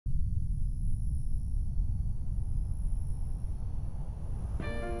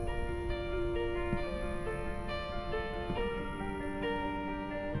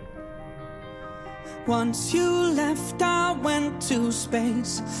Once you left, I went to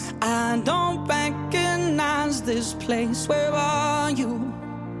space. I don't recognize this place. Where are you?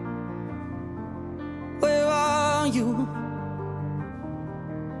 Where are you?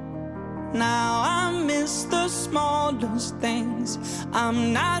 Now I miss the smallest things.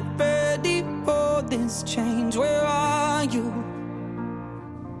 I'm not ready for this change. Where are you?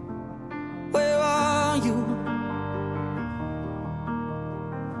 Where are you?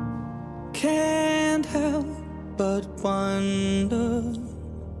 Can't help but wonder.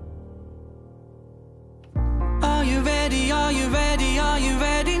 Are you ready? Are you ready? Are you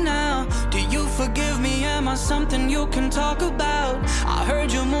ready now? Do you forgive me? Am I something you can talk about? I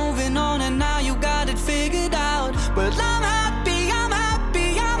heard you're moving on and now you got it figured out. But I'm happy, I'm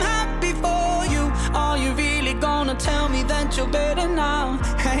happy, I'm happy for you. Are you really gonna tell me that you're better now?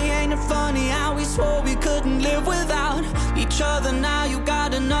 Hey, ain't it funny how we swore we couldn't live without each other? Now you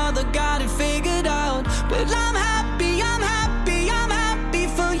got another, got it figured out. But I'm happy, I'm happy, I'm happy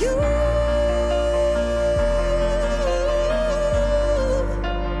for you.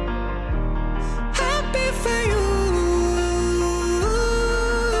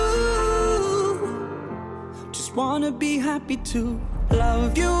 Wanna be happy to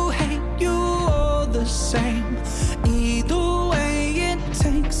love you, hate you, all the same. Either way it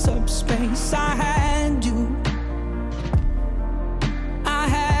takes up space. I had you, I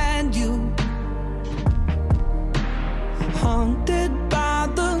had you. Haunted by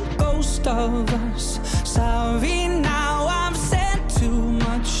the ghost of us. Sorry now I've said too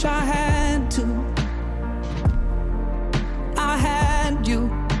much. I had to, I had you.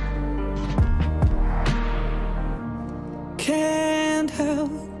 Can't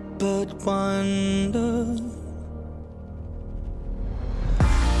help but wonder.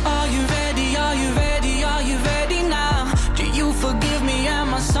 Are you ready? Are you ready? Are you ready now? Do you forgive me?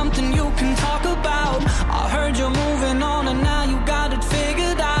 Am I something you can talk about? I heard you're moving on and now you got it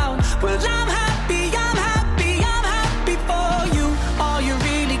figured out. Well, I'm happy, I'm happy, I'm happy for you. Are you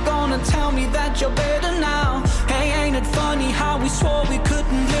really gonna tell me that you're better now? Hey, ain't it funny how we swore we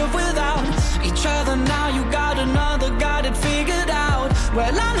couldn't live without each other? Now you got another, got it figured out.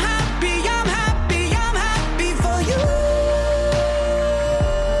 Well, I'm happy, I'm happy, I'm happy for you.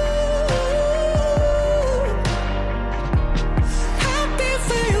 Happy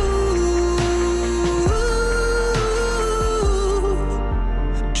for you.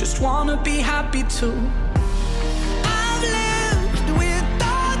 Just wanna be happy too. I've lived with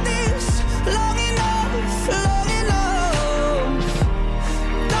all this long enough, long enough.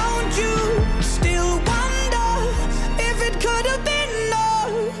 Don't you still wonder if it could have been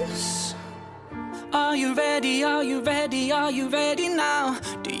us? Are you ready? Are you ready? Are you ready now?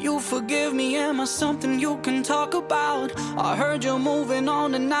 Do you forgive me? Am I something you can talk about? I heard you're moving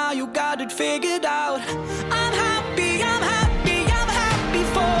on and now you got it figured out. I'm happy, I'm happy, I'm happy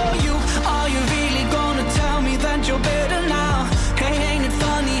for you. Are you really gonna tell me that you're better now? Hey, ain't it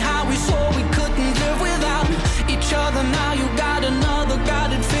funny how we swore we couldn't live without each other? Now you got another,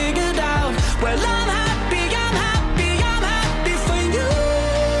 got it figured out. Well, I'm happy, I'm happy, I'm happy for you.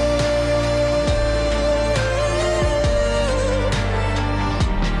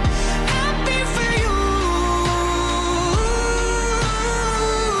 Happy for you.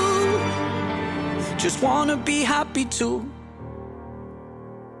 Just wanna be happy too.